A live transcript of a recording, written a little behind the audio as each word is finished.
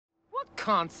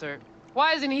concert.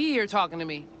 Why isn't he here talking to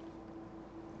me?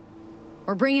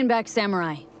 We're bringing back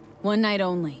Samurai. One night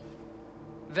only.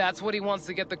 That's what he wants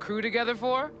to get the crew together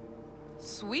for?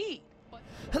 Sweet.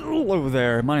 Hello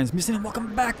there, my name's Mason and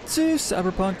welcome back to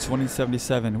Cyberpunk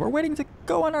 2077. We're waiting to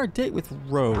go on our date with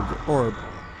Rogue, or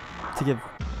to give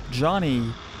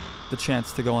Johnny the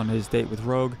chance to go on his date with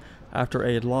Rogue after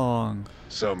a long...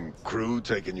 Some crew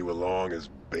taking you along as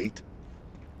bait?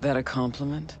 That a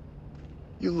compliment?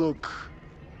 You look...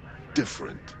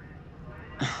 different.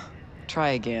 Try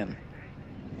again.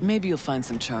 Maybe you'll find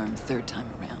some charm third time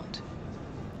around.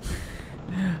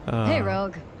 Hey,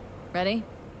 Rogue. Ready?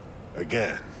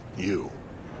 Again, you.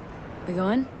 We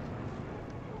going?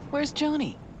 Where's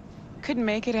Johnny? Couldn't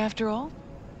make it after all?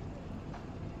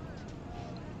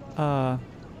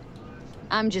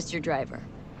 I'm just your driver.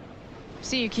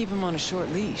 See, you keep him on a short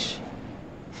leash.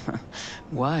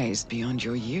 Wise beyond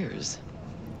your years.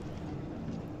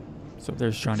 So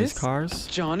there's Johnny's This cars.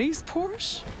 Johnny's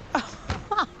Porsche?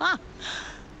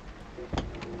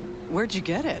 Where'd you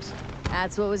get it?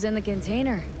 That's what was in the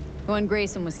container. The one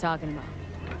Grayson was talking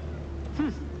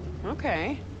about.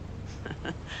 Okay.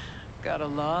 Got a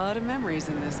lot of memories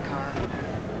in this car.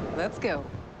 Let's go.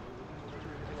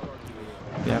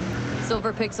 Yep.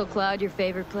 Silver Pixel Cloud, your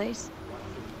favorite place?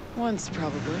 Once,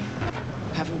 probably.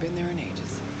 Haven't been there in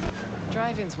ages.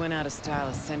 Drive-ins went out of style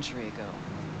a century ago.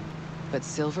 But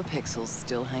Silver Pixel's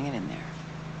still hanging in there.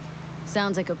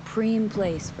 Sounds like a preem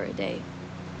place for a date.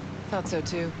 Thought so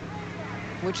too.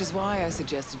 Which is why I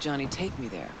suggested Johnny take me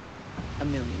there.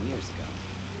 1,000,000 years ago.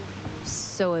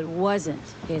 So it wasn't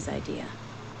his idea.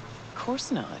 Of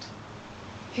course not.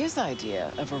 His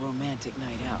idea of a romantic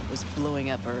night out was blowing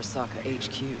up Arasaka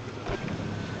HQ.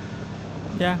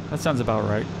 Yeah, that sounds about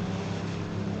right.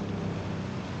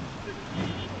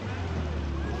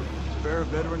 Spare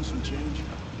veterans some change.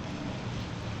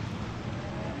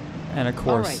 And of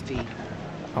course... All right,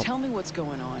 V. Tell me what's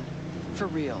going on. For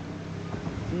real.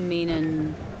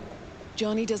 Meaning...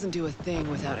 Johnny doesn't do a thing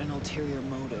without an ulterior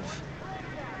motive.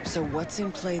 So what's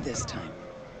in play this time?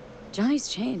 Johnny's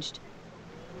changed.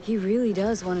 He really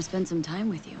does want to spend some time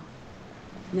with you.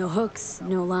 No hooks,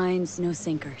 no lines, no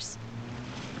sinkers.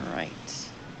 Right.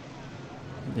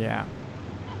 Yeah.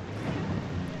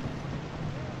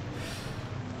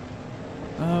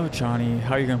 Oh, Johnny,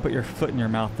 how are you gonna put your foot in your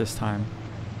mouth this time?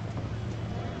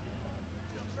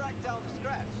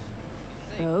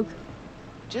 Rogue?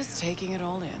 Just taking it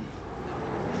all in.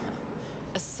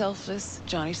 A selfless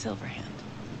Johnny Silverhand.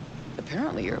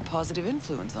 Apparently you're a positive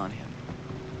influence on him.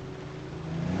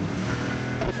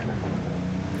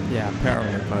 Yeah,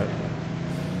 apparently, but...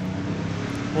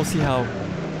 we'll see how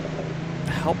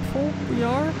helpful we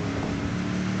are?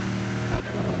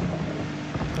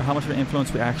 Or how much of an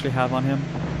influence we actually have on him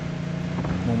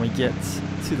when we get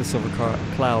to the Silver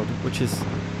Cloud, which is...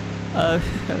 I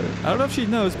don't know if she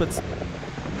knows, but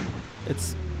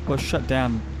it was shut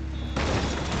down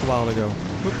a while ago.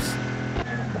 Whoops.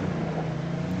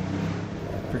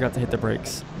 Forgot to hit the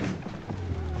brakes.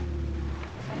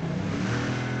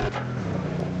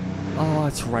 Oh,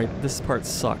 that's right. This part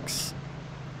sucks.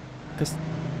 Because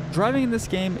driving in this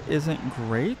game isn't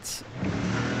great.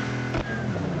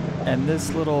 And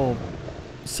this little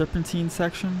serpentine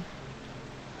section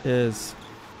is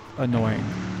annoying.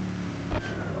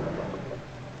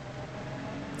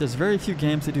 There's very few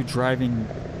games that do driving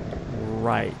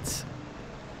right.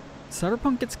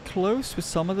 Cyberpunk gets close with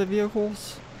some of the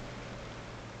vehicles,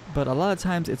 but a lot of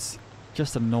times it's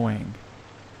just annoying.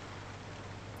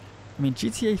 I mean,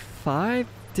 GTA 5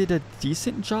 did a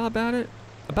decent job at it.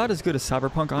 About as good as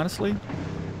Cyberpunk, honestly.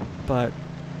 But,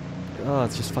 oh,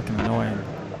 it's just fucking annoying.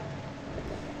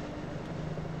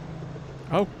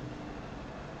 Oh.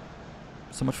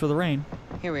 So much for the rain.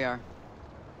 Here we are.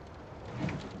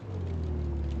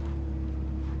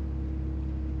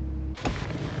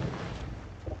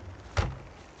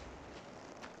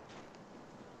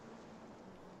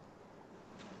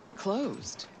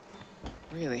 Closed.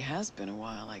 Really has been a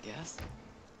while, I guess.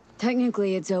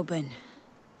 Technically, it's open.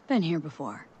 Been here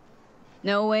before.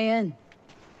 No way in.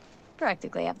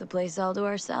 Practically have the place all to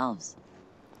ourselves.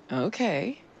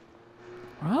 Okay.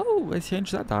 Oh, they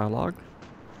changed that dialogue.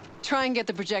 Try and get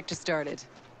the projector started.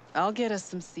 I'll get us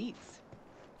some seats.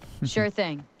 Sure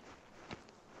thing.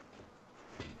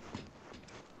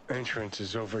 Entrance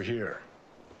is over here.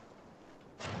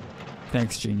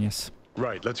 Thanks, genius.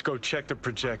 Right, let's go check the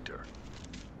projector.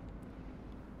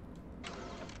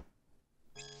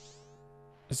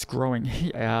 It's growing.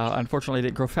 Yeah, unfortunately it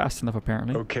didn't grow fast enough,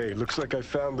 apparently. Okay, looks like I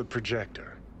found the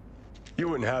projector. You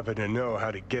wouldn't happen to know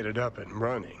how to get it up and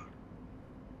running.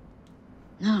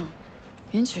 No.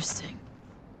 Interesting.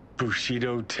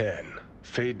 Bushido 10,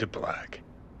 Fade to Black.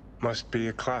 Must be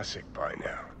a classic by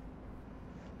now.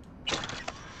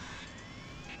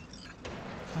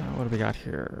 What do we got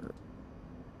here?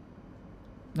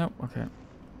 Nope, okay.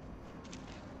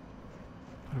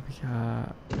 What do we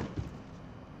got?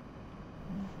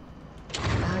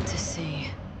 About to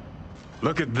see.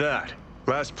 Look at that.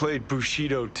 Last played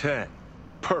Bushido 10.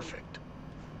 Perfect.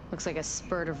 Looks like a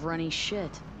spurt of runny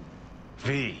shit.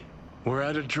 V, we're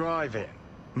at a drive-in.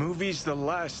 Movie's the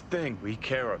last thing we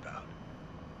care about.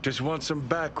 Just want some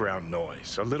background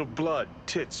noise, a little blood,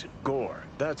 tits, and gore,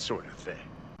 that sort of thing.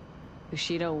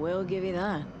 Bushido will give you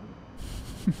that.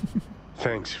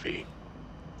 Thanks, V.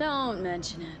 Don't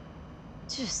mention it.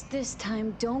 Just this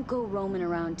time, don't go roaming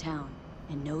around town.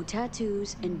 And no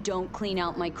tattoos, and don't clean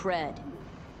out my cred.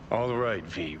 All right,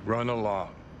 V, run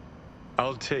along.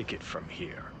 I'll take it from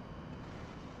here.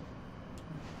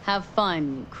 Have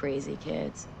fun, you crazy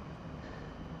kids.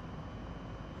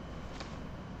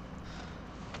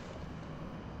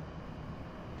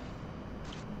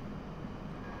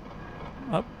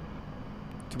 Up.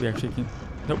 Do we actually can?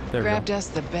 Nope, there we Grabbed go. us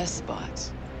the best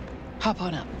spots. Hop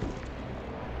on up.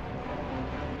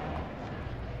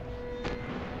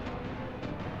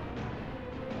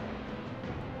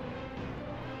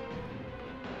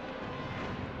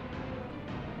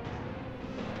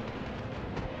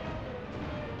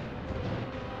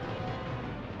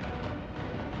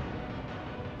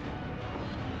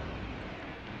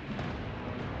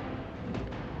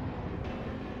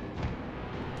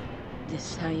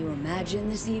 This how you imagine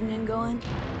this evening going?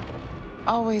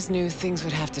 Always knew things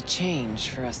would have to change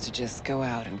for us to just go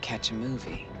out and catch a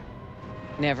movie.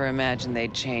 Never imagined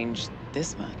they'd change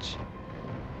this much.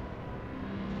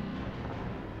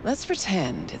 Let's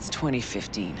pretend it's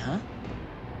 2015, huh?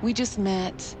 We just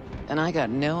met, and I got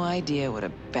no idea what a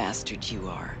bastard you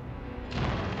are.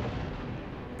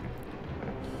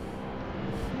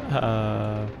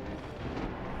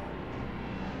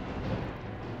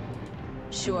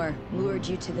 Sure, lured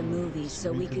you to the movies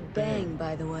so we could bang,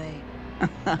 by the way.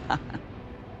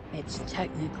 It's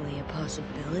technically a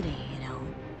possibility, you know.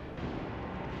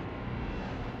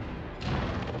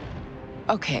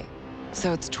 Okay,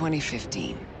 so it's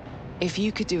 2015. If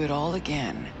you could do it all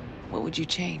again, what would you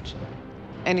change?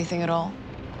 Anything at all?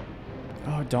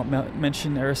 Oh, don't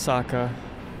mention Arasaka.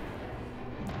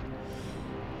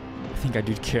 I think I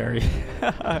do Kerry.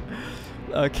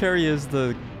 Kerry is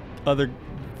the other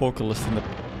vocalist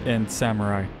in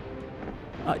Samurai.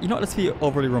 You know what? Let's be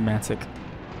overly romantic.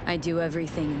 I do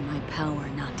everything in my power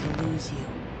not to lose you.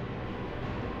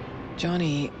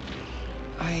 Johnny,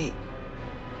 Hey.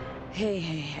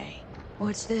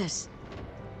 What's this?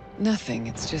 Nothing,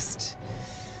 it's just...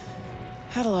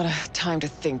 Had a lot of time to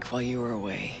think while you were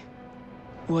away.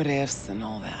 What ifs and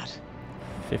all that.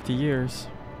 50 years.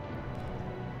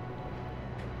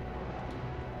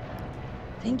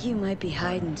 Think you might be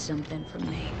hiding something from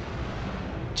me.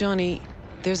 Johnny,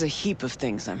 there's a heap of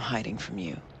things I'm hiding from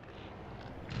you.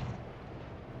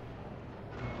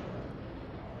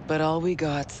 But all we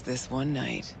got's this one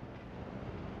night.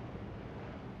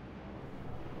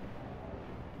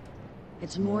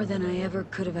 It's more than I ever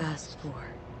could have asked for.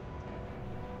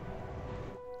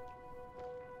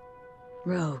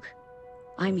 Rogue,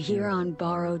 I'm here on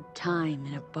borrowed time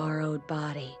in a borrowed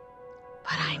body.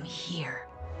 But I'm here.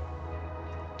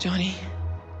 Johnny,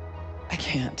 I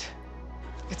can't.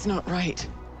 It's not right.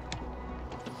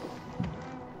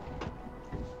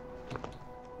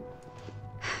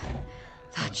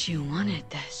 Thought you wanted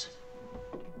this.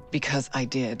 Because I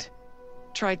did.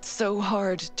 Tried so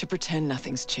hard to pretend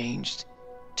nothing's changed.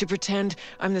 To pretend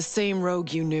I'm the same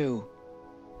Rogue you knew.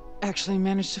 Actually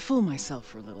managed to fool myself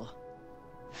for a little.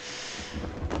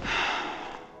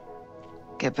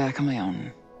 Get back on my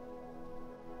own.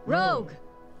 Rogue!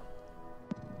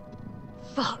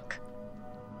 Fuck.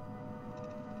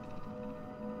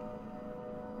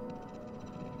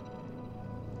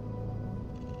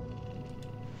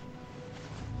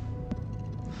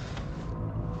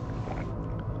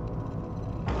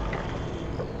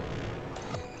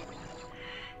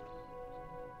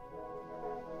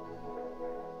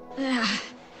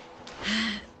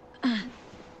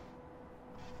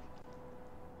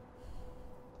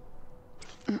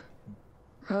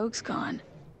 Rogue's gone.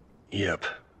 Yep.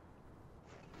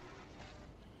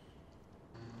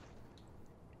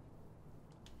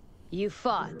 You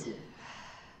fought.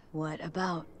 What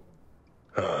about?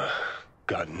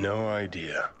 Got no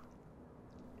idea.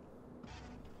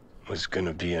 Was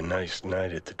gonna be a nice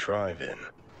night at the drive-in.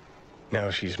 Now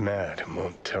she's mad and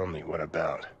won't tell me what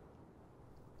about.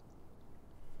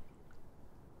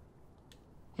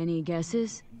 Any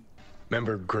guesses?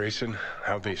 Remember Grayson,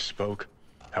 how they spoke?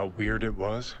 How weird it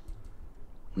was?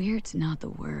 Weird's not the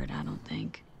word, I don't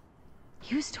think.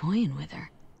 He was toying with her.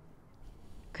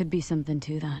 Could be something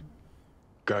to that.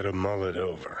 Gotta mull it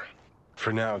over.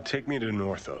 For now, take me to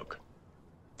North Oak.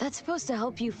 That's supposed to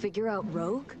help you figure out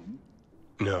Rogue?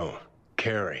 No,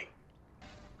 Kerry.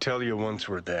 Tell you once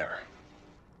we're there.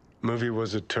 Movie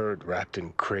was a turd wrapped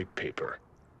in crepe paper.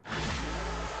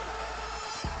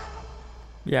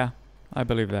 Yeah, I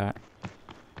believe that.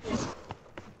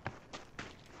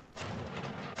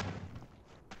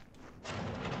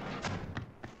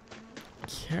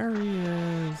 Kerry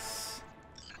is...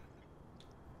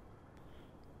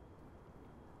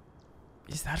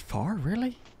 Is that far,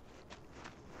 really?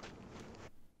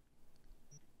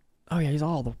 Oh yeah, he's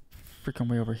all the freaking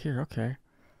way over here, okay.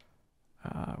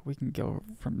 We can go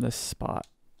from this spot.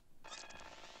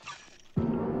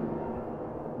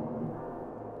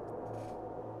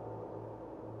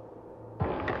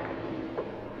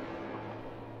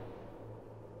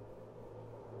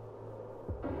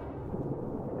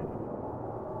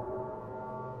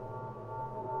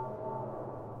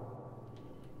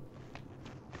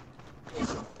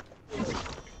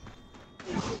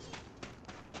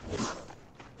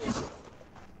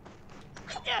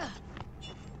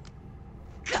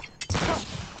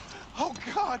 Oh,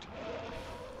 God!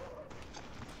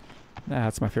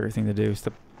 That's my favorite thing to do, is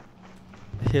to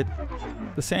hit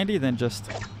the sandy, then just...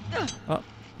 Oh,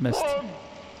 missed.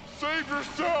 Save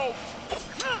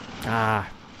yourself! Ah,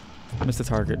 missed the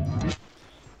target.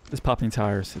 This popping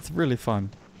tires, it's really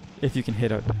fun. If you can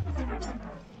hit it.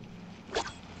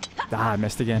 Ah, I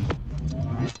missed again.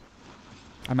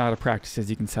 I'm out of practice, as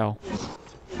you can tell.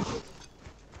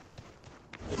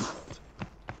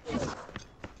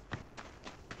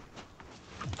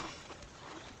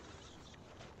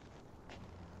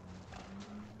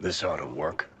 This ought to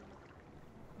work.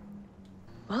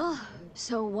 Well,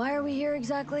 so why are we here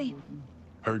exactly?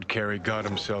 Heard Kerry got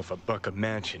himself a buck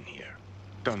mansion here.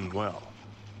 Done well.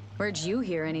 Where'd you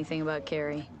hear anything about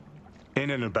Kerry?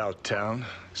 In and about town.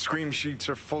 Scream sheets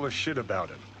are full of shit about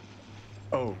him.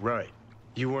 Oh, right.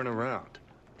 You weren't around.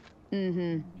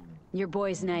 Mm-hmm. Your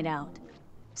boy's night out.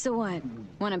 So what?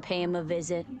 Want to pay him a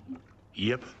visit?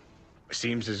 Yep.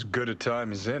 Seems as good a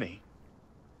time as any.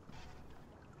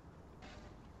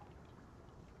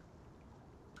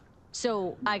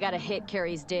 So, I gotta hit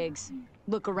Kerry's digs.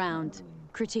 Look around.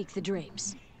 Critique the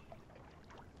drapes.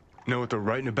 Know what they're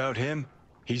writing about him?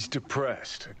 He's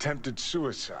depressed. Attempted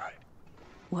suicide.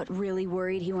 What, really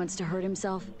worried he wants to hurt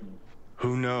himself?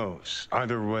 Who knows?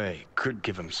 Either way, could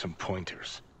give him some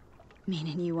pointers.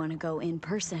 Meaning you want to go in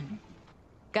person.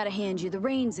 Gotta hand you the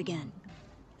reins again.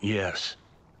 Yes.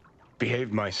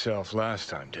 Behaved myself last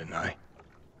time, didn't I?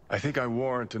 I think I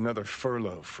warrant another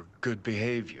furlough for good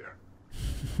behavior.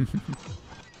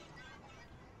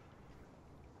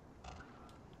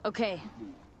 Okay.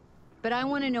 But I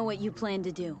want to know what you plan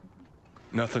to do.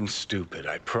 Nothing stupid,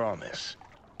 I promise.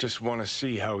 Just want to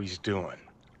see how he's doing.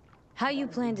 How you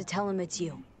plan to tell him it's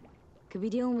you? Could be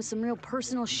dealing with some real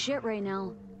personal shit right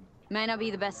now. Might not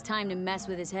be the best time to mess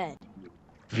with his head.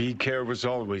 V-Care was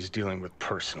always dealing with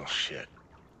personal shit.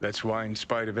 That's why, in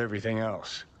spite of everything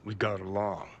else, we got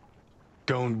along.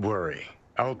 Don't worry.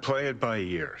 I'll play it by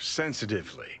ear,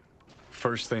 sensitively.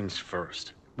 First things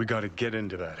first. We gotta get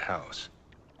into that house.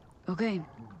 Okay.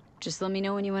 Just let me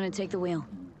know when you want to take the wheel.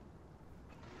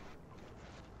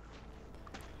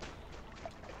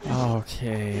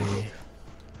 Okay.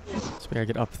 So we gotta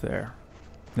get up there.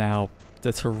 Now,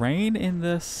 the terrain in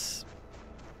this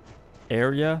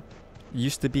area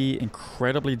used to be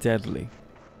incredibly deadly.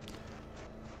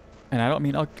 And I don't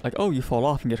mean like, oh, you fall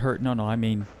off and get hurt. No, I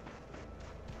mean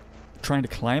trying to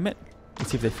climb it. Let's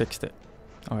see if they fixed it.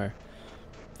 Okay.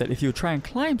 That if you try and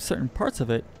climb certain parts of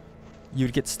it,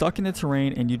 you'd get stuck in the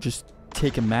terrain and you'd just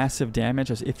take a massive damage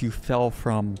as if you fell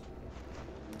from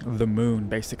the moon,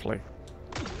 basically.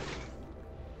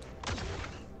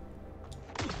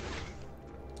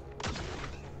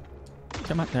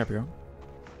 Come on, there we go.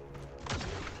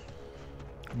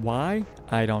 Why?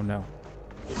 I don't know.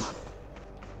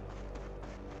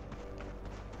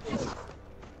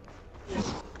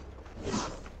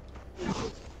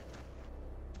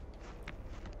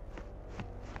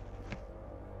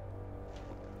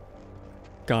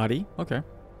 Gotti, okay.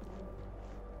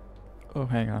 Oh,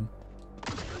 hang on.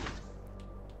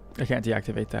 I can't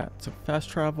deactivate that. So fast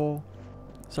travel.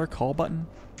 Is there a call button?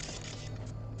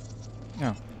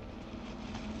 No.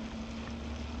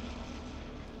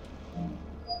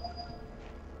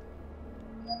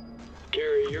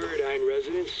 Kerry, Reunite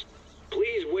residents.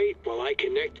 Please wait while I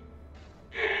connect.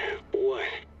 What?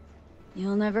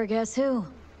 You'll never guess who.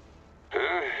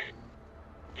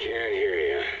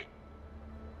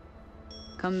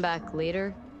 Come back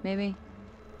later, maybe?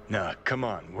 Nah, come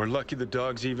on. We're lucky the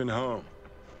dog's even home.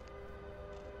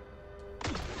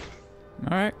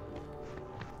 Alright.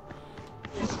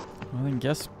 Well, then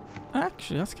guess...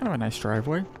 Actually, that's kind of a nice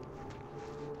driveway.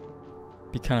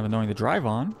 Be kind of annoying to drive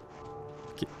on.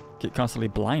 Get constantly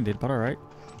blinded, but alright.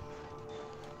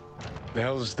 The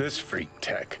hell is this freak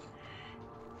tech?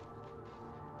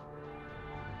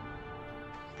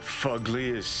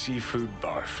 Fugly as seafood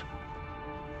barf.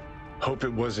 Hope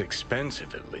it was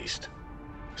expensive, at least.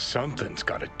 Something's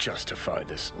gotta justify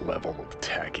this level of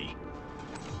tacky.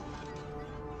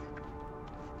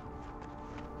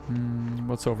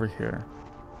 What's over here?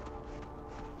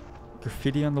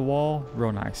 Graffiti on the wall?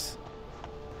 Real nice.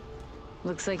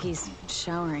 Looks like he's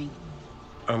showering.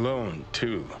 Alone,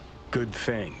 too. Good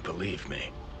thing, believe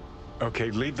me.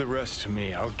 Okay, leave the rest to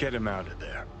me. I'll get him out of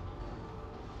there.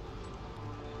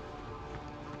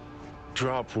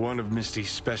 Drop one of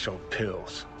Misty's special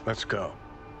pills. Let's go.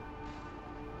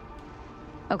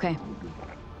 Okay.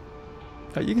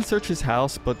 You can search his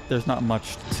house, but there's not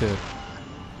much to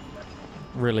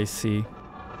really see.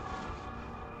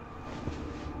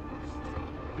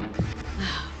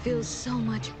 Feels so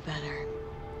much better.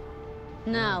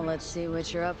 Now let's see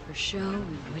which are up for show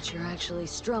and which are actually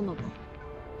strummable.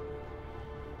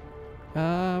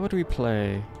 What do we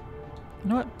play? You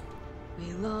know what?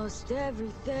 We lost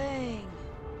everything.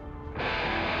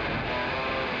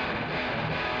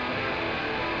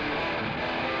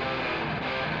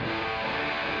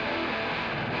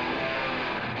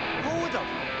 Who the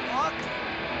fuck?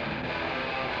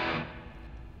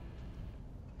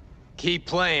 Keep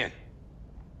playing.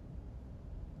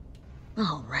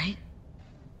 All right.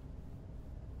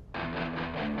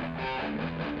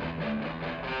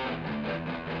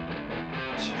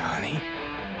 Johnny?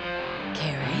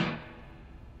 Kerry?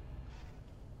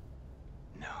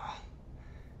 No.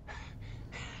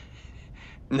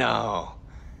 No.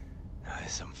 That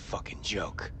is some fucking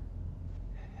joke.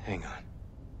 Hang on.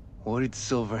 What did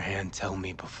Silverhand tell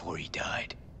me before he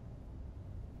died?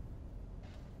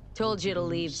 Told you to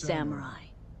leave, Samurai.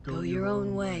 Go your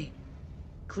own way.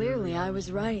 Clearly I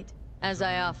was right, as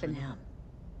I often am.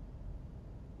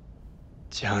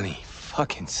 Johnny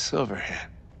fucking Silverhand.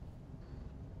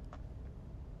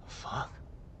 Fuck.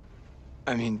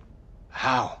 I mean,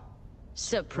 how?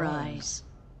 Surprise.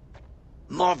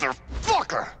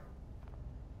 Motherfucker!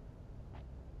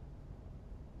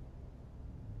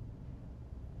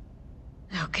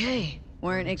 Okay,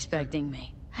 weren't expecting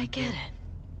me. I get it.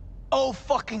 Oh,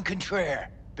 fucking contraire.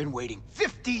 Been waiting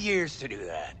 50 years to do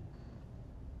that.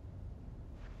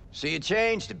 So you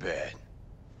changed a bit.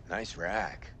 Nice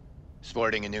rack.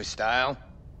 Sporting a new style?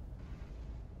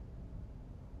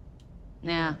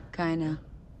 Yeah, kinda.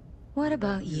 What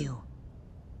about you?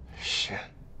 Shit.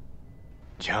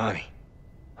 Johnny.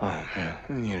 Oh, man.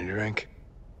 I need a drink.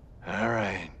 All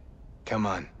right. Come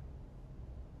on.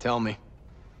 Tell me.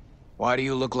 Why do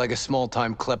you look like a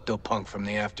small-time klepto-punk from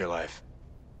the afterlife?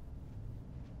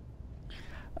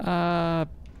 Well,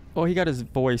 he got his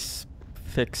voice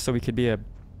fixed so he could be a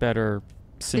better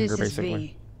singer, This is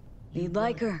basically. V. You'd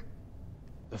like her?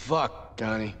 The fuck,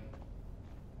 Johnny?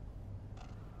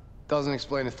 Doesn't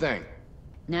explain a thing.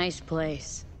 Nice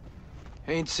place.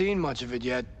 Ain't seen much of it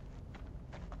yet.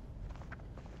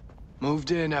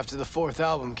 Moved in after the 4th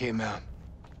album came out.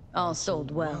 All sold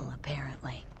well,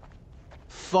 apparently.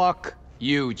 Fuck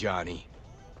you, Johnny.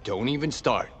 Don't even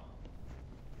start.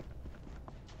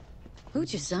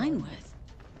 Who'd you sign with?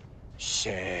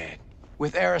 Shit.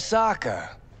 With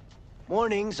Arasaka.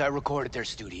 Mornings, I record at their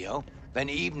studio. Then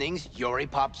evenings, Yori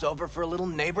pops over for a little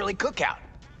neighborly cookout.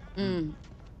 And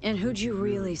who'd you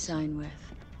really sign with?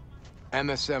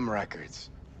 MSM Records.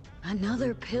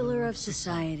 Another pillar of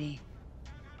society.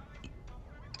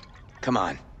 Come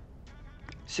on.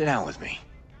 Sit down with me.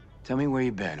 Tell me where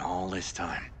you've been all this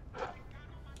time.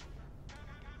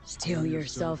 Steel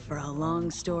yourself for a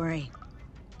long story.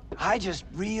 I just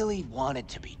really wanted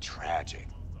to be tragic.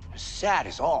 Sad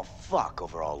as all fuck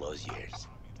over all those years.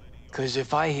 'Cause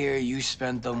if I hear you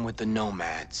spent them with the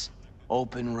Nomads,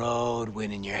 open road,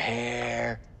 wind in your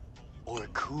hair, or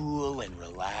cool and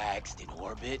relaxed in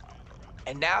orbit,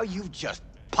 and now you've just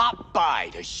popped by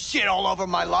to shit all over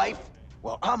my life,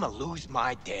 well, I'ma lose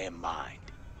my damn mind.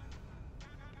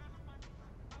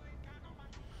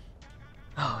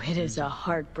 Oh, it is a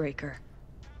heartbreaker.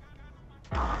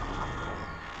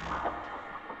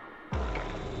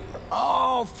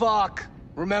 Oh, fuck.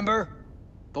 Remember?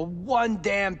 The one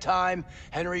damn time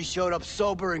Henry showed up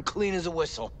sober and clean as a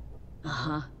whistle.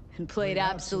 Uh-huh. And played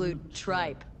absolute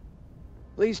tripe.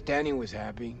 At least Danny was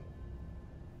happy.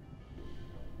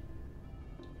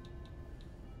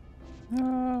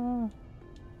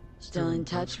 Still in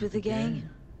touch with the gang?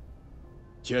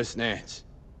 Just Nance.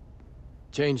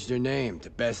 Changed her name to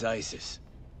Bess Isis.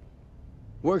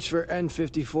 Works for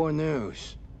N54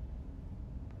 News.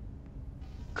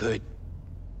 Could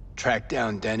track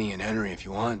down Denny and Henry if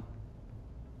you want.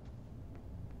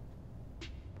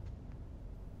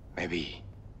 Maybe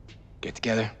get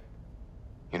together?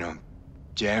 You know,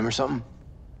 jam or something?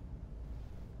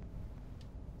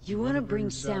 You want to bring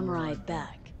Samurai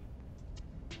back?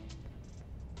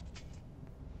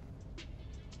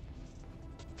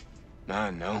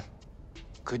 No.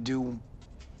 Could do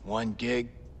one gig,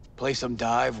 play some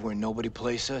dive where nobody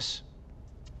plays us.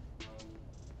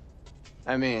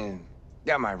 I mean,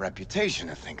 got my reputation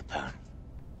to think about.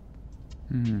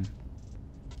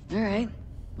 All right,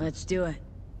 let's do it.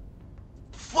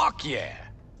 Fuck yeah!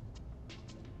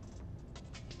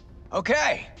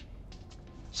 Okay.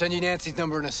 Send you Nancy's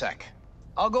number in a sec.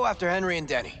 I'll go after Henry and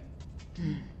Denny.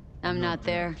 I'm not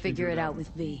there. Figure it out with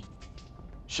V.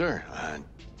 Sure,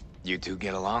 you two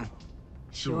get along?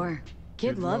 Sure.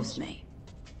 Kid loves me.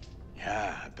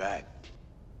 Yeah, I bet.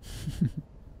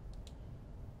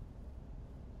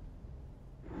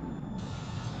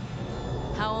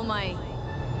 How am I?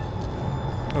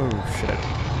 Oh, shit.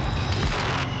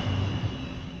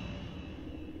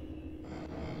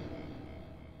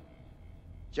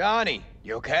 Johnny,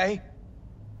 you okay?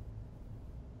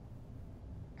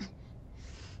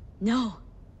 No.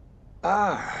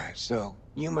 Ah, so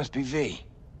you must be V.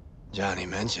 Johnny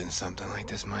mentioned something like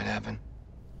this might happen.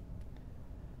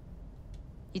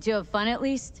 You two have fun at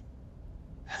least?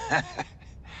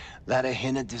 That a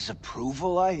hint of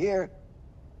disapproval, I hear?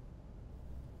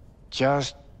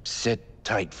 Just sit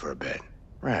tight for a bit.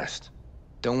 Rest.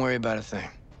 Don't worry about a thing.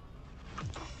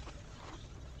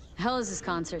 Hell is this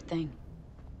concert thing?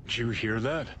 Did you hear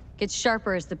that? Gets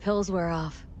sharper as the pills wear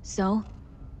off. So?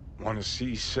 Want to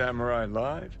see Samurai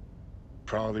live?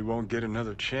 Probably won't get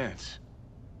another chance.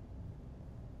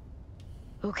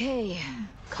 Okay.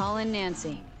 Call in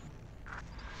Nancy.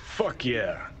 Fuck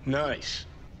yeah. Nice.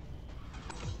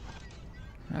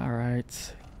 All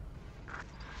right.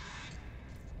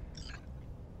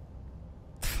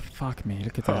 Fuck me,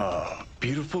 look at that. Oh,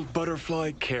 beautiful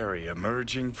butterfly Kerry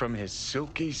emerging from his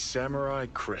silky samurai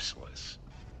chrysalis.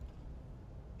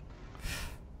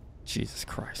 Jesus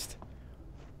Christ.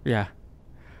 Yeah.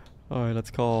 All right, let's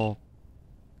call.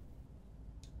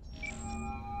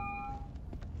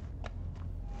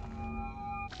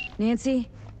 Nancy?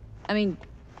 I mean...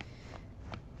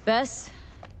 Bess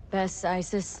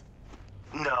Isis?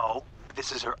 No,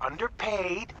 this is her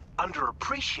underpaid,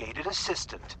 underappreciated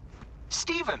assistant.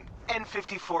 Steven,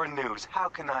 N54 News, how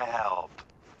can I help?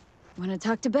 Wanna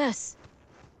talk to Bess?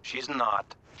 She's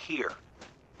not here.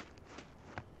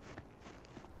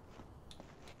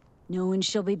 Know when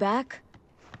she'll be back?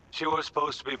 She was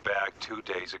supposed to be back 2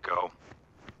 days ago.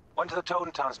 Went to the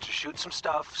Totentons to shoot some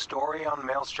stuff, story on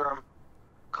Maelstrom.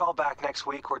 Call back next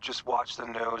week or just watch the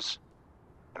news.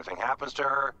 Anything happens to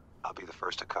her, I'll be the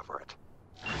first to cover it.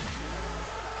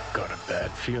 Got a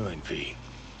bad feeling, V.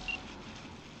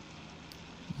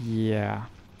 Yeah,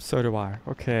 so do I.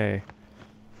 Okay.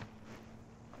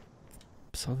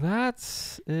 So that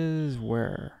is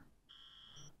where?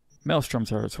 Maelstrom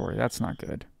territory. That's not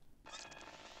good.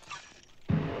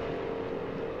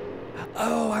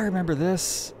 Oh, I remember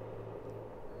this.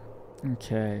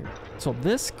 Okay. So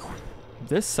this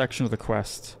section of the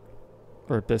quest,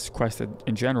 or this quest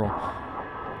in general,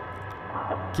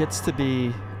 gets to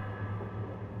be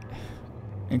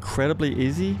incredibly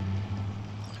easy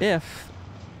if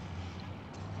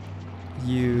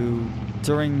you,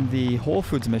 during the Whole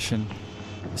Foods mission,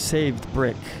 saved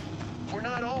Brick. We're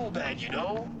not all bad, you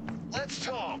know. Let's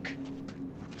talk.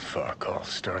 Fuck, all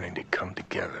starting to come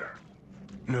together.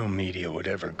 No media would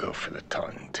ever go for the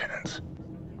Totentons.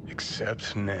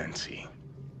 Except Nancy.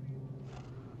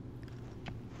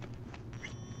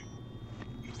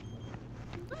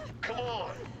 Come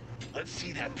on. Let's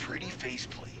see that pretty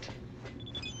faceplate.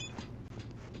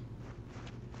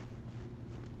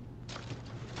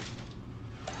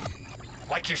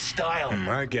 Like your style.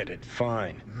 I get it,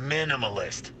 fine.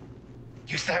 Minimalist.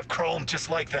 Used to have chrome just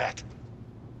like that.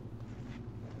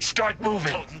 Start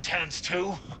moving. Totentons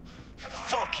too?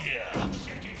 Fuck yeah.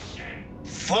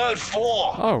 Third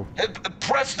floor. Oh.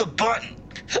 Press the button.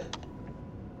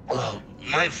 Oh,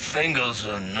 my fingers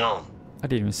are numb. I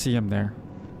didn't even see him there.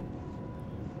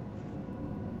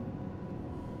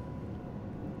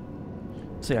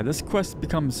 So yeah, this quest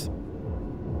becomes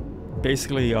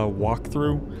basically a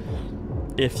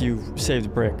walkthrough if you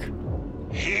saved Brick.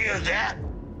 Hear that?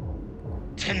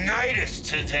 Tinnitus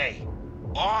today.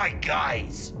 Aye,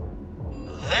 guys.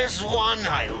 This one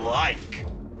I like.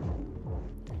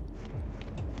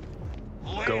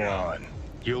 Go on.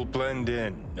 You'll blend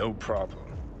in, no problem.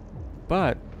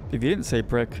 But if you didn't say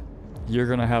Brick, you're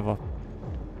gonna have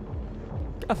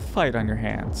a fight on your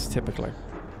hands, typically.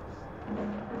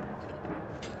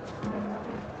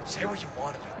 Say what you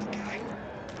want about the guy.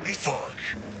 Hey,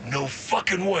 Fudge. No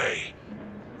fucking way.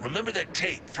 Remember that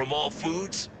tape from All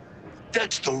Foods?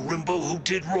 That's the Rimbo who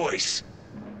did Royce.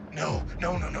 No.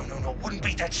 Wouldn't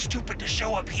be that stupid to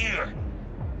show up here.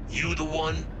 You the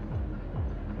one?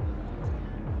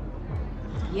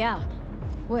 Yeah.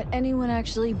 What, anyone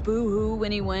actually boo-hoo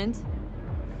when he went?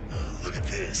 Look at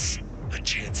this. A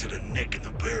chance at a nick in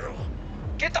the barrel.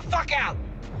 Get the fuck out!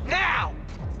 Now!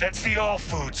 That's the All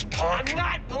Foods, punk. I'm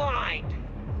not blind!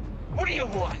 What do you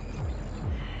want?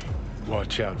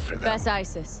 Watch out for them. Best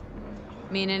ISIS.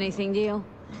 Mean anything to you?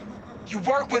 You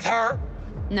work with her?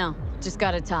 No, just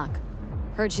gotta talk.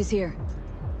 Heard she's here.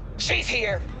 She's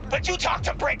here, but you talk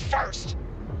to Brick first.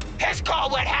 His call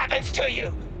what happens to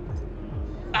you.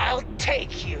 I'll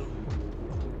take you.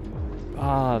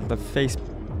 Ah, the face,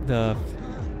 the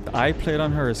eye plate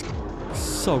on her is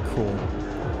so cool.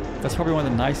 That's probably one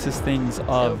of the nicest things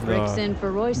of Brick's the in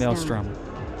for Royce Maelstrom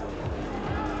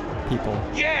people.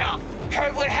 Yeah,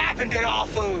 heard what happened at All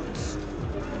Foods.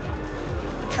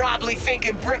 Probably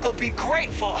thinking Brick will be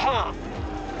grateful, huh?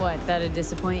 What, that'd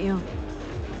disappoint you?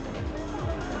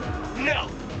 No,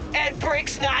 and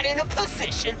Brick's not in a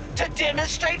position to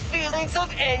demonstrate feelings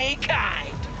of any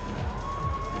kind.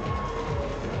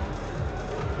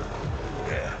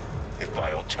 Yeah, if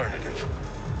by alternative,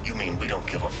 you mean we don't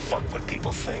give a fuck what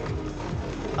people think.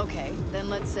 Okay, then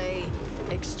let's say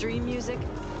extreme music.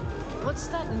 What's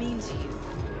that mean to you?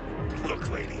 Look,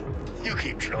 lady, you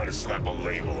keep trying to slap a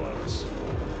label on us.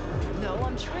 No,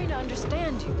 I'm trying to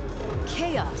understand you.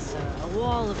 Chaos, a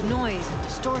wall of noise and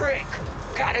distortion. Brick,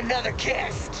 got another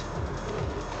guest.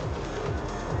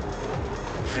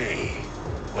 V,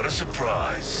 what a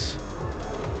surprise.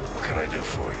 What can I do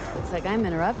for you? Looks like I'm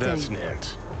interrupting. That's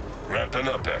Nance. Wrapping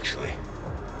up, actually.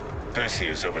 Bessie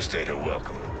has overstayed her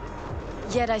welcome.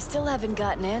 Yet I still haven't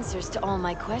gotten answers to all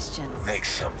my questions. Make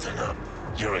something up.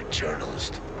 You're a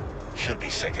journalist. Should be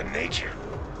second nature.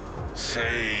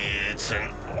 Say it's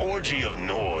an orgy of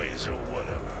noise or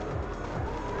whatever.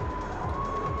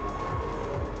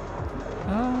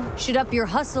 Should up your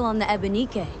hustle on the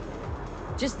Ebonique.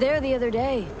 Just there the other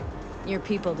day. Your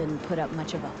people didn't put up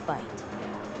much of a fight.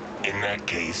 In that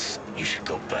case, you should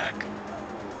go back.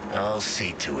 I'll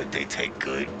see to it they take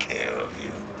good care of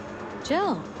you.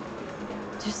 Jill,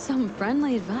 just some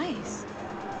friendly advice.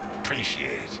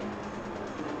 Appreciate it.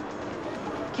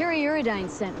 Kerry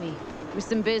Reunite sent me with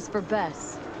some biz for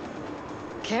Bess.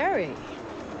 Kerry,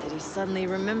 did he suddenly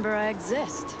remember I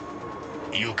exist?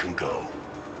 You can go.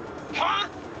 Huh?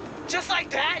 Just like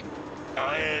that?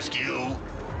 I ask you.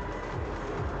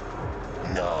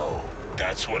 No,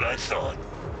 that's what I thought.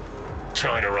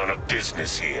 Trying to run a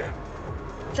business here.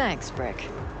 Thanks, Brick.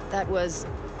 That was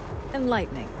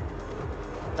enlightening.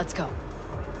 Let's go.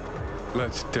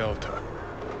 Let's Delta.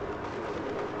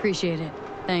 Appreciate it.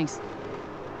 Thanks.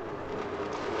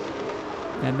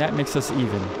 And that makes us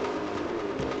even.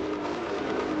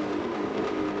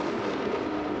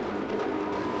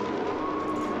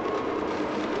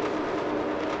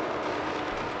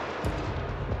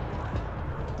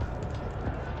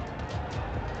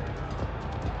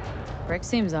 Brick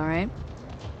seems all right.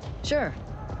 Sure.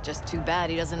 Just too bad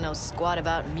he doesn't know squat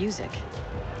about music.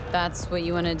 That's what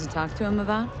you wanted to talk to him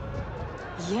about?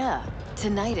 Yeah,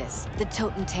 tinnitus, the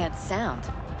totentant sound.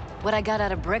 What I got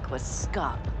out of Brick was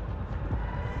scop.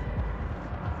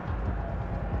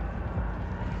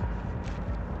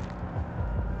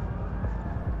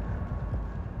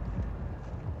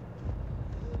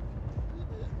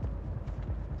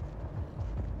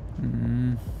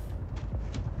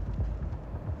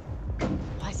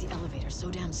 Why is the elevator so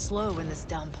damn slow in this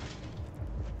dump?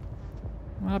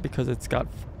 Well, because it's got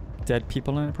dead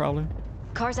people in it, probably.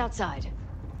 Car's outside.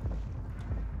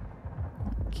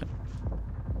 Okay.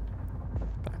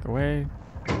 Back away.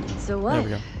 So There what? we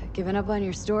go. Giving up on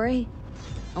your story?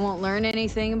 I won't learn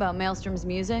anything about Maelstrom's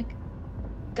music?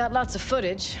 Got lots of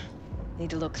footage. Need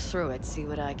to look through it, see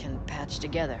what I can patch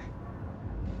together.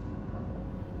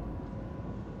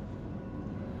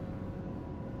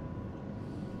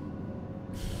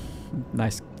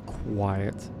 Nice,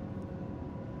 quiet.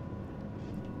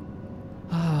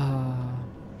 Ah.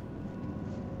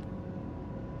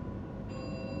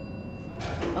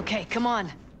 Okay, come on.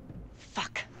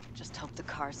 Fuck. Just hope the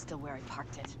car's still where I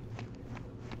parked it.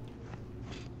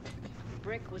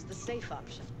 Brick was the safe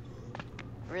option.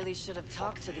 Really should have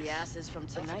talked to the asses from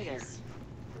tinnitus.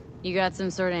 You got some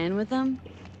sort of in with them?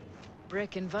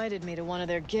 Brick invited me to one of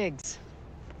their gigs.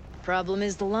 Problem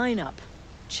is the lineup.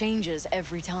 Changes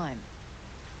every time.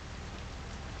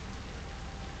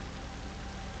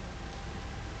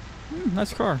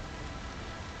 Nice car.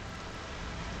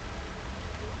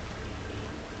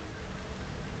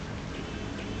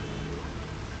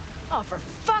 Oh, for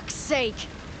fuck's sake!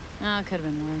 Oh, it could have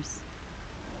been worse.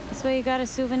 This way you got a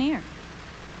souvenir.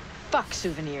 Fuck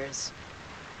souvenirs.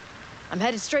 I'm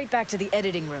headed straight back to the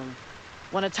editing room.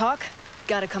 Wanna talk?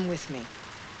 Gotta come with me.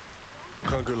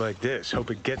 Clunker like this,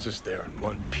 hope it gets us there in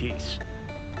one piece.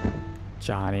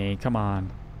 Johnny, come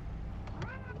on.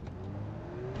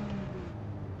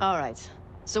 All right.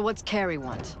 So what's Kerry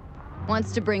want?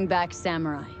 Wants to bring back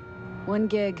Samurai. One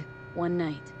gig, one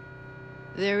night.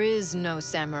 There is no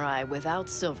samurai without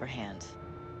Silverhand.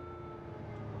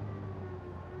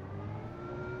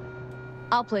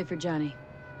 I'll play for Johnny.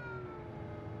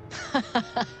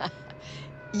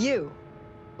 You.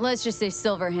 Let's just say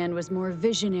Silverhand was more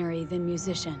visionary than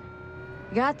musician.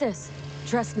 Got this.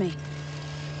 Trust me.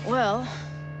 Well,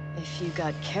 if you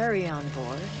got Kerry on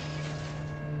board,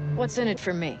 what's in it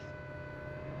for me?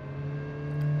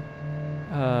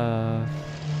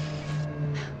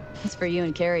 It's for you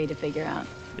and Kerry to figure out.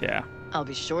 Yeah. I'll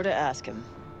be sure to ask him.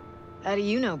 How do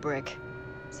you know Brick?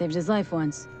 Saved his life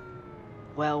once.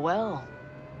 Well, well.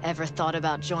 Ever thought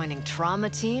about joining Trauma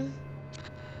Team?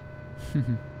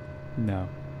 No.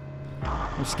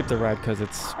 We'll skip the ride because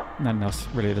it's nothing else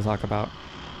really to talk about.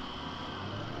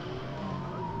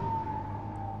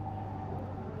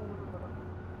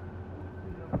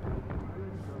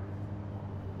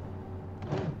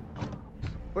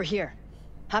 We're here.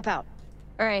 Hop out.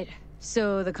 All right,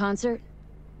 so the concert?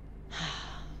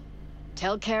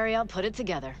 Tell Kerry I'll put it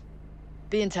together.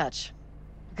 Be in touch.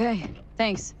 Okay,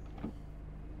 thanks.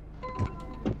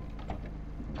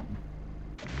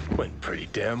 Went pretty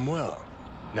damn well.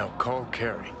 Now call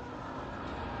Kerry.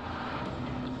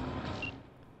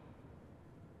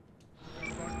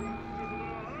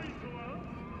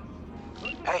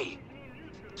 Hey,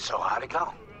 so how'd it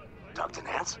go? Talk to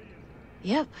Nance?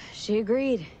 Yep, she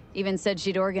agreed. Even said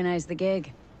she'd organize the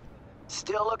gig.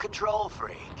 Still a control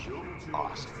freak.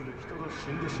 Awesome.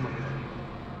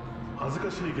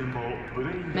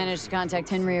 Managed to contact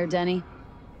Henry or Denny?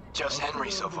 Just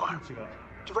Henry so far.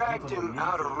 Dragged him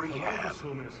out of rehab.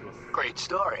 Great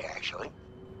story, actually.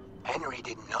 Henry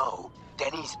didn't know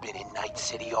Denny's been in Night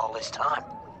City all this time.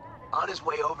 On his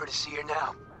way over to see her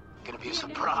now. Gonna be a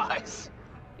surprise.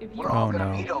 We're all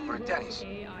gonna meet over at Denny's.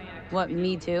 What,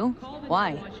 me too?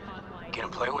 Why? Gonna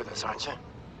play with us, aren't you?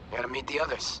 Gotta meet the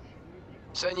others.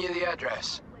 Send you the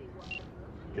address.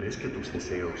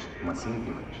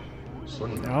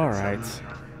 All right.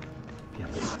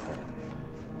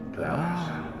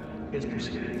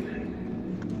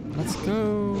 Let's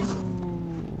go.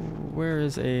 Where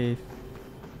is a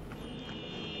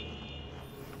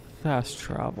fast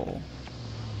travel?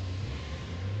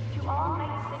 To all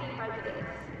Night City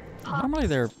residents. Normally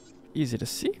they're easy to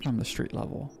see from the street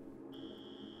level.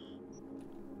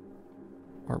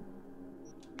 Or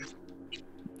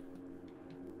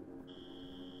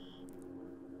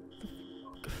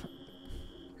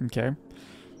okay.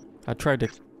 I tried to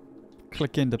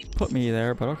click in to put me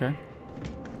there, but okay.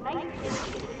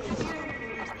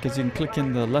 Because you can click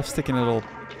in the left stick and it'll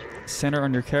center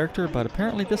on your character, but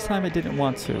apparently this time it didn't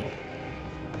want to.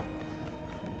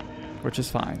 Which is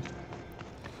fine.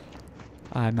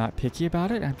 I'm not picky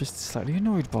about it, I'm just slightly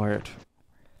annoyed by it.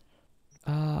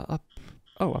 Up...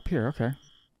 Oh, up here, okay.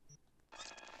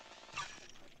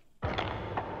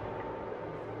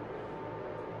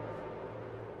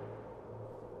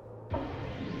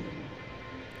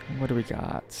 What do we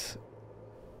got?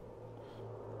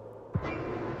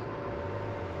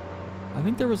 I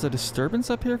think there was a disturbance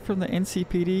up here from the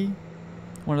NCPD.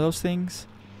 One of those things.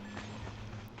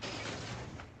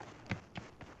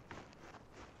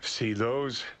 See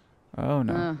those? Oh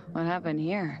no. What happened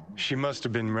here? She must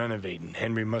have been renovating.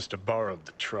 Henry must have borrowed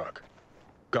the truck.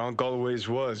 Gonk always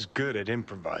was good at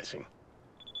improvising.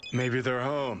 Maybe they're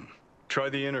home. Try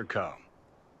the intercom.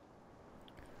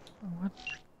 What?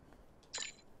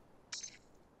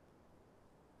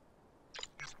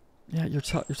 Yeah, you're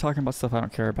talking about stuff I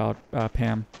don't care about,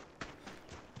 Pam.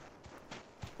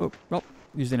 Oh, well,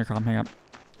 use the intercom, hang up.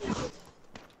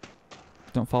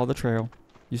 Don't follow the trail.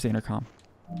 Use the intercom.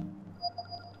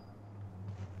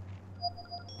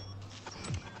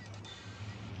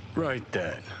 Right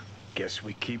then. Guess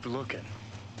we keep looking.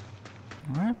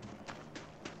 Alright.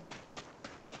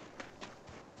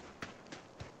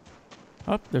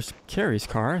 Oh, there's Kerry's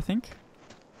car, I think.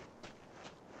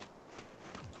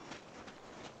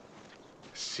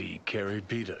 see Kerry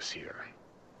beat us here.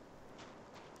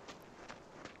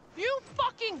 You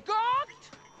fucking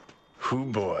gawked? Hoo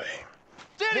boy.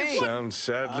 Hey, Sounds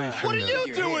sadly what familiar. are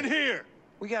you doing here?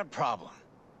 We got a problem.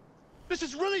 This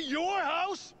is really your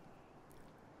house?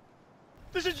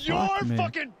 This is Fuck your me.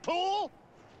 fucking pool?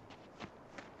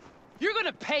 You're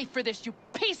gonna pay for this, you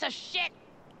piece of shit!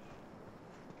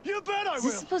 You bet I Is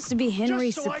will. this supposed to be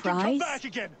Henry's Just so I can come surprise? back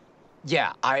again.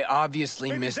 Yeah, I obviously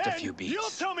Maybe missed a then few beats. You'll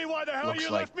tell me why the hell Looks you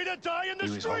like left me to die in the He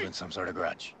was street. holding some sort of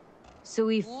grudge. So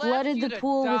we Left flooded you the to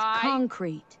pool with die?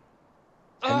 concrete.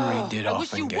 Henry did I wish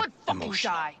often you get would fucking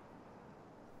emotional. die.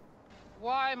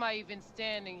 Why am I even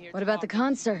standing here? What about the talking?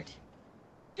 concert?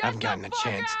 Get I haven't the gotten a fuck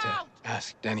chance out! to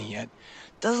ask Denny yet.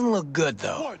 Doesn't look good,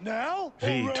 though. What now? V,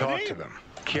 Already? talk to them.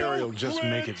 Kerry will just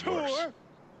make it Grand worse.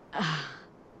 tour?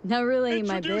 Not really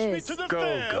my Introduce me biz. to the Go,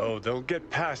 fam. go. They'll get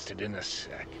past it in a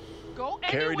sec. Go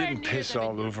Kerry anywhere didn't near piss them all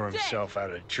and you're over dead. himself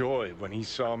out of joy when he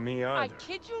saw me I either.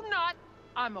 kid you not,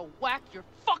 I'ma whack your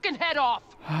fucking head off.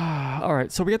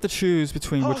 Alright, so we have to choose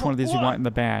between which one of these we what? want in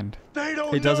the band. They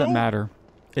don't It doesn't know? matter.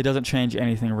 It doesn't change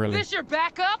anything really. This your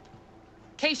backup?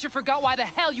 In case you forgot why the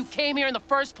hell you came here in the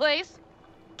first place?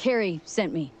 Kerry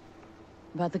sent me.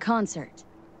 About the concert.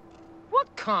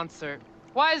 What concert?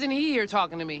 Why isn't he here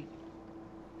talking to me?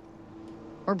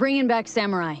 We're bringing back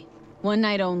Samurai. One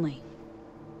night only.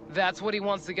 That's what he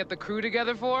wants to get the crew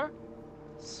together for?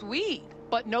 Sweet,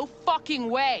 but no fucking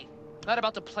way. Not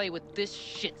about to play with this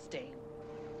shit stain.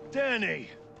 Danny.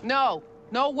 No,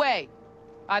 no way.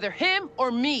 Either him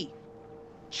or me.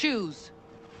 Choose.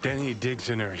 Denny digs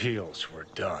in her heels. We're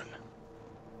done.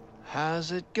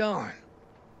 How's it going?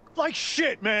 Like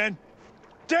shit, man.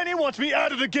 Danny wants me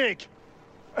out of the gig.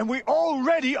 And we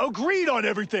already agreed on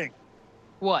everything.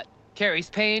 What? Kerry's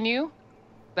paying you?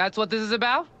 That's what this is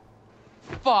about?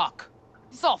 Fuck.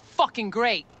 It's all fucking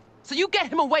great. So you get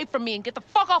him away from me and get the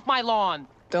fuck off my lawn.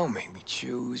 Don't make me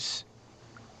choose.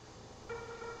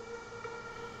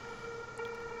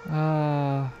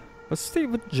 Let's see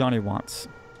what Johnny wants.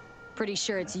 Pretty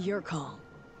sure it's your call.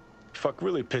 Fuck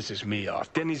really pisses me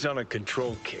off. Denny's on a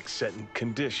control kick, setting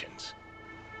conditions.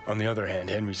 On the other hand,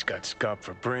 Henry's got scop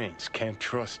for brains. Can't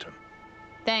trust him.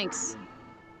 Thanks.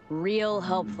 Real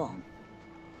helpful.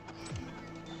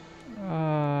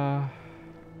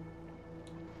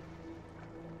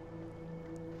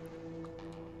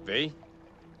 V,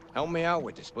 help me out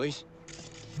with this, please.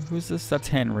 Who's this? That's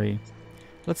Henry.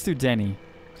 Let's do Denny.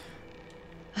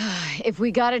 If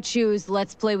we gotta choose,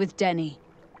 let's play with Denny.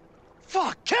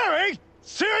 Fuck, Kerry!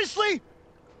 Seriously?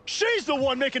 She's the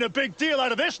one making a big deal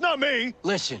out of this, not me.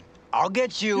 Listen, I'll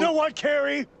get you. You know what,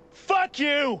 Kerry? Fuck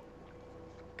you!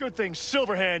 Good thing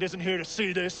Silverhand isn't here to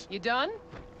see this. You done?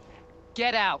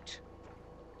 Get out.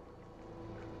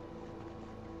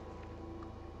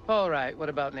 All right, what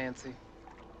about Nancy?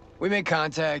 We made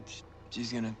contact.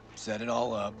 She's gonna set it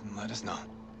all up and let us know.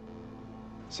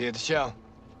 See you at the show.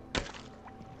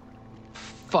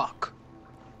 Fuck.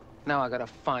 Now I gotta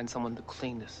find someone to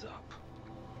clean this up.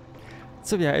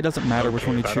 So yeah, it doesn't matter which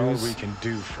one we about all choose. we can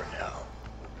do for now.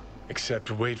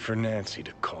 Except wait for Nancy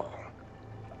to call.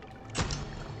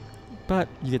 But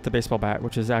you get the baseball bat,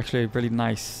 which is actually a really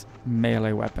nice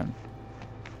melee weapon.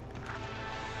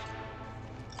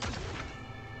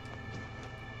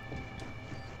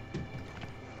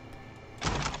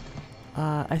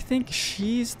 I think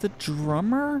she's the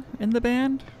drummer in the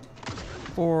band?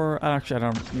 Or, actually,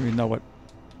 I don't even know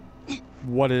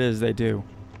what it is they do.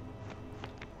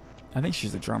 I think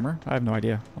she's the drummer. I have no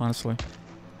idea, honestly.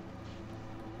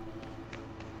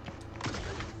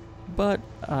 But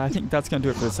I think that's going to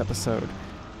do it for this episode.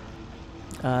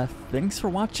 Thanks for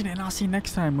watching, and I'll see you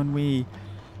next time when we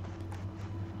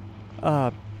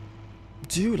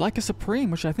do Like a Supreme,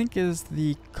 which I think is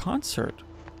the concert.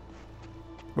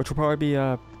 Which will probably be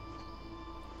an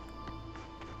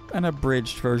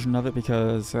abridged version of it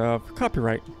because of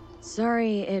copyright.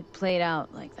 Sorry it played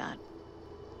out like that.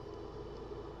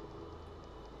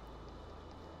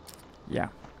 Yeah.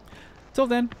 Till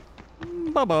then,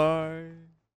 bye-bye.